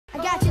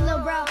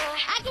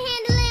I can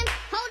handle him.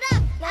 Hold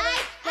up,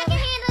 I can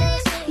handle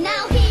him.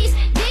 Now he's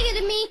bigger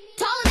than me,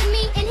 taller than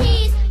me, and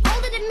he's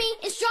older than me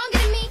and stronger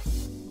than me.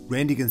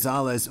 Randy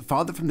Gonzalez,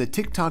 father from the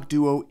TikTok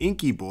duo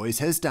Enkyboys,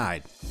 has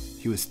died.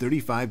 He was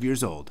 35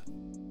 years old.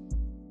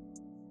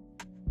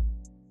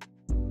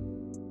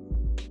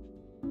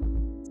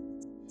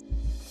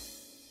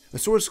 A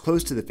source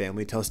close to the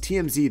family tells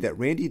TMZ that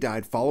Randy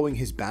died following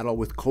his battle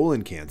with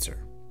colon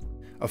cancer,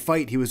 a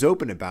fight he was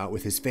open about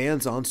with his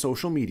fans on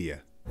social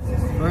media.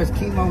 First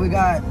chemo, we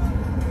got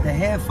the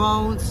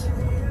headphones.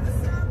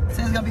 It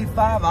says it's gonna be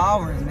 5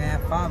 hours, man.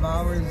 5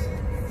 hours.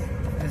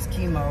 This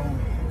chemo.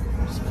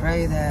 Just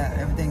pray that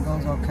everything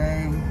goes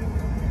okay.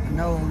 I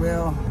know it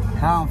will.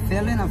 How I'm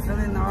feeling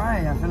all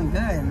right. I'm feeling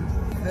good.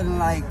 I'm feeling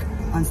like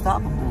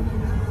unstoppable.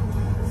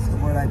 It's a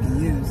word I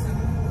can use.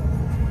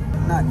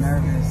 I'm not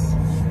nervous.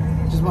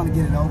 Just want to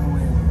get it over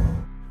with.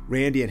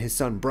 Randy and his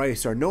son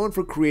Bryce are known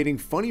for creating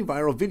funny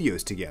viral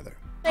videos together.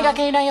 Think I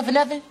came down here for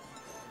nothing?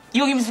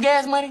 You gonna give me some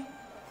gas money?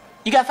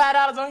 You got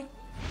 $5 on you?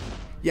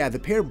 Yeah, the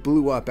pair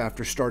blew up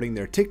after starting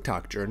their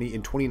TikTok journey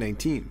in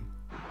 2019.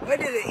 Where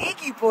did the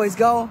Enkyboys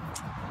go?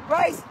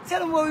 Bryce,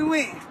 tell them where we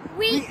went.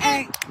 We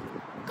ain't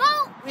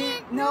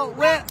going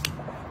nowhere.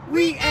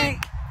 We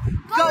ain't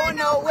going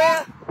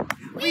nowhere.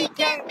 We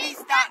can't be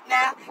stopped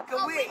now,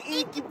 cause we're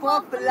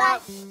Enkyboys for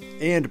life.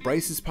 And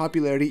Bryce's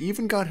popularity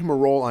even got him a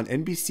role on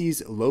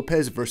NBC's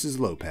Lopez vs.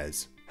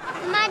 Lopez.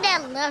 My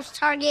dad loves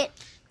Target.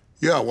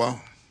 Yeah,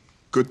 well,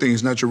 good thing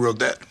he's not your real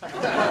dad.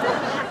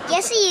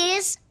 Yes, he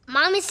is.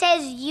 Mommy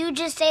says you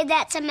just say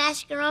that to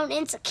mask your own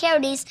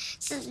insecurities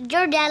since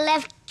your dad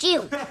left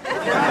you.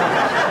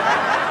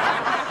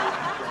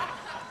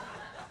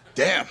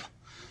 Damn.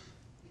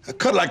 I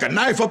cut like a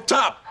knife up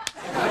top.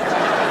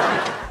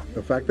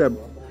 The fact that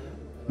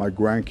my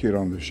grandkid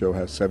on the show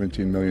has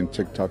 17 million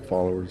TikTok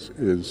followers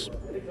is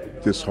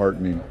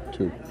disheartening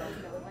to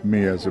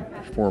me as a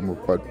performer,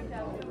 but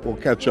we'll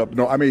catch up.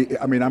 No, I mean,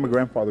 I'm a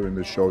grandfather in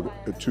this show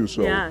too,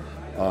 so, yeah.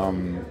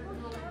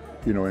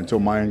 You know, until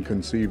Mayan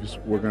conceives,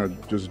 we're gonna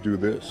just do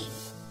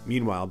this.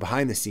 Meanwhile,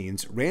 behind the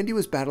scenes, Randy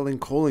was battling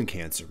colon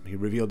cancer. He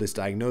revealed his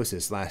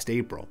diagnosis last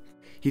April.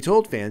 He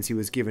told fans he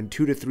was given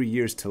 2 to 3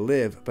 years to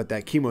live, but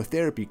that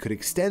chemotherapy could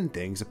extend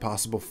things a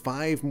possible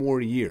 5 more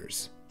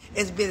years.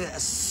 It's been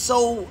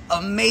so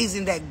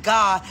amazing that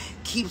God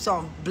keeps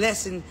on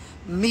blessing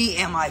me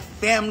and my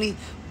family.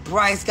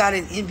 Bryce got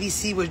an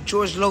NBC with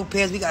George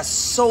Lopez. We got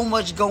so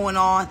much going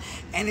on,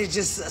 and it's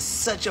just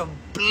such a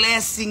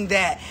blessing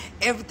that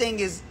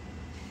everything is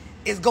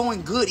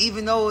going good.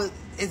 Even though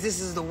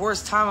this is the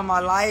worst time of my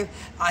life,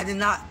 I did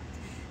not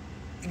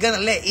gonna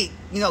let it,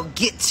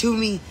 get to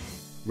me.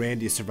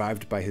 Randy is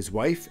survived by his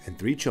wife and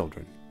 3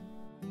 children.